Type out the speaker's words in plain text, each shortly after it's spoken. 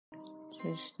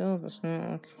She still does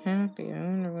not look happy. I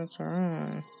wonder what's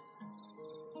wrong.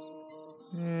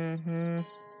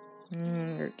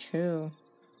 Number 2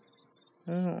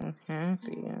 doesn't look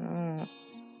happy at all.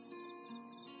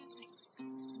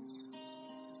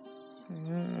 I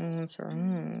don't know what's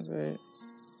wrong, but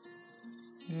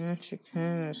now she's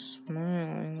kind of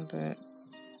smiling, but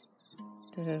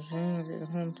doesn't seem to be the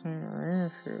whole time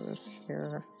Rare Fruit was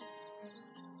here.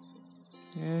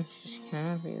 Now she's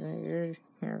happy that you're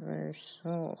here by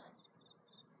yourself.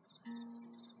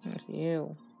 With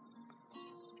you.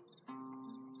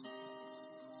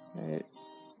 But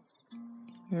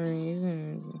what are you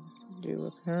gonna do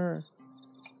with her?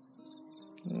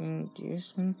 You gonna do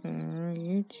something? What are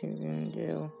you two gonna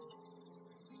do?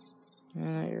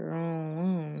 Now that you're all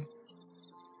alone.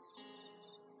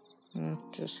 And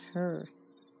it's just her.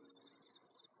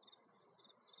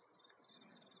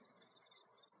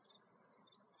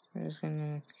 Are you just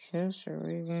gonna kiss or what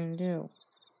are you gonna do?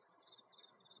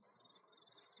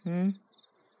 And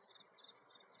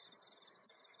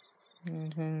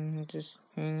then just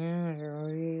hang out, or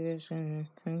what are you guys gonna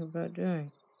think about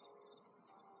doing?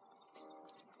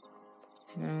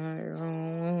 Now that you're all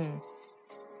alone.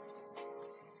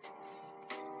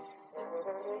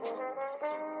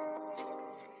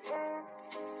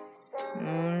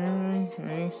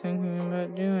 What are you thinking about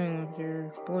doing with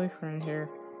your boyfriend here?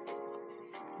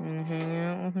 You gonna hang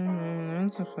out with him?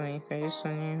 That's a funny face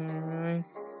on you, Rainbine.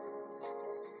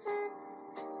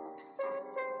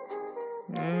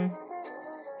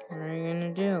 What are you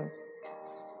gonna do?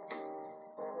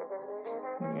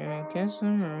 You gonna kiss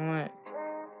him or what?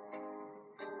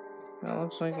 It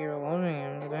looks like you're loving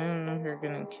him, but I don't know if you're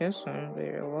gonna kiss him, but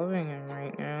you're loving him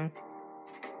right now.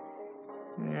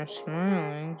 And you're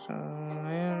smiling, so I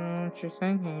don't know what you're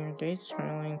thinking. Your date's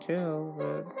smiling too,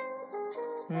 but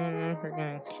I don't know if you're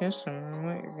gonna kiss him or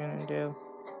what you're gonna do.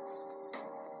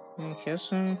 You gonna kiss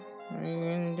him? What are you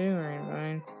gonna do,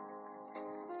 Rainbine?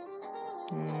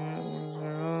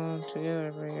 You're all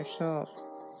together by yourself.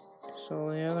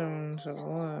 So the other ones have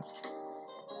left.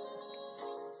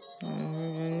 What are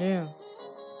you gonna do?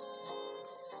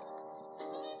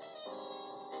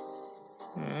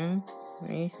 What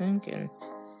are you thinking?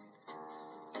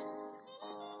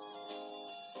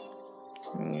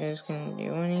 You guys gonna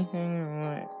do anything or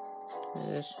what?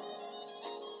 'Cause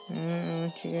I don't know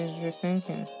what you guys are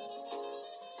thinking.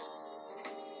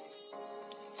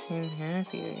 You seem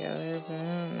happy together, but I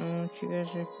don't know what you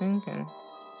guys are thinking.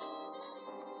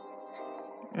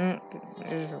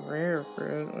 There's Rare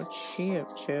Fruit. What's she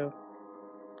up to?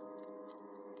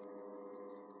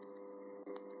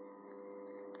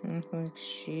 Looks like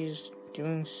she's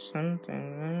doing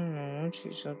something. I don't know what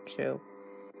she's up to.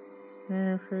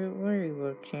 Rare Fruit, what are you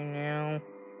up to now?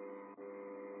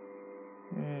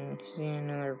 See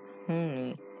another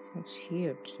pony. What's he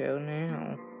up to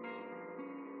now?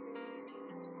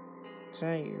 Is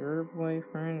that your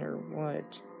boyfriend or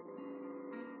what?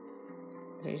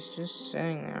 He's just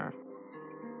sitting there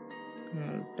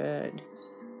in the bed.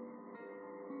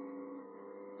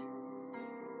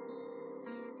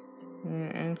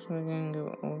 You're actually gonna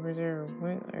go over there?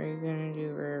 What are you gonna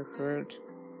do, Rare Fruit?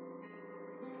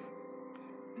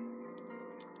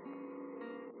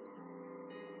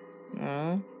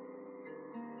 Well,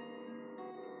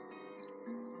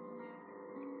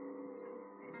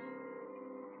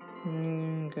 you're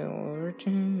gonna go over to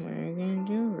him? What are you gonna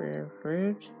do, Rare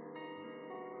Fruit?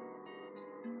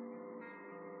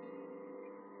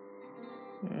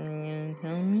 Are you gonna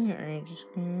tell me, or are you just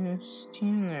gonna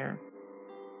stand there?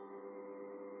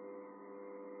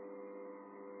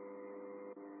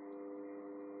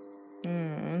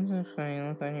 That's a funny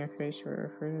look on your face,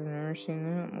 Rare Fruit. I've never seen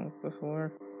that look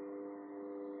before.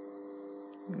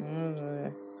 That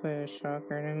was quite a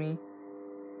shocker to me.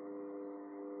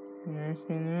 I've never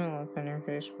seen that look on your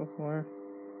face before.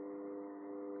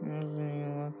 That was a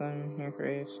new look on your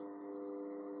face.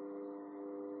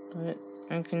 But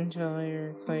I can tell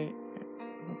you're quite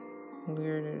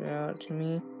weirded out to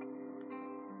me.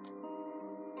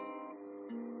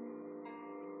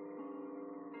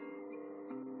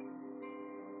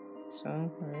 So,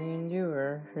 what are you gonna do,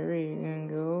 Rare Fruit? Are you gonna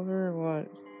go over or what?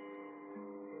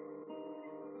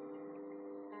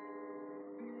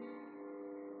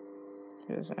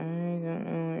 Because I don't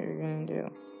know what you're gonna do.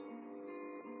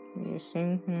 You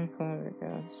seem kind of clever,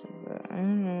 guys, but I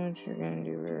don't know what you're gonna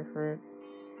do, Rare Fruit.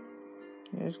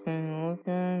 You're just gonna look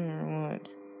at him or what?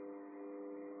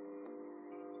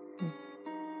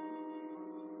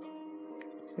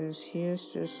 Because he is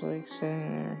just like sitting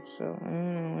there, so I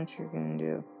don't know what you're gonna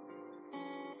do.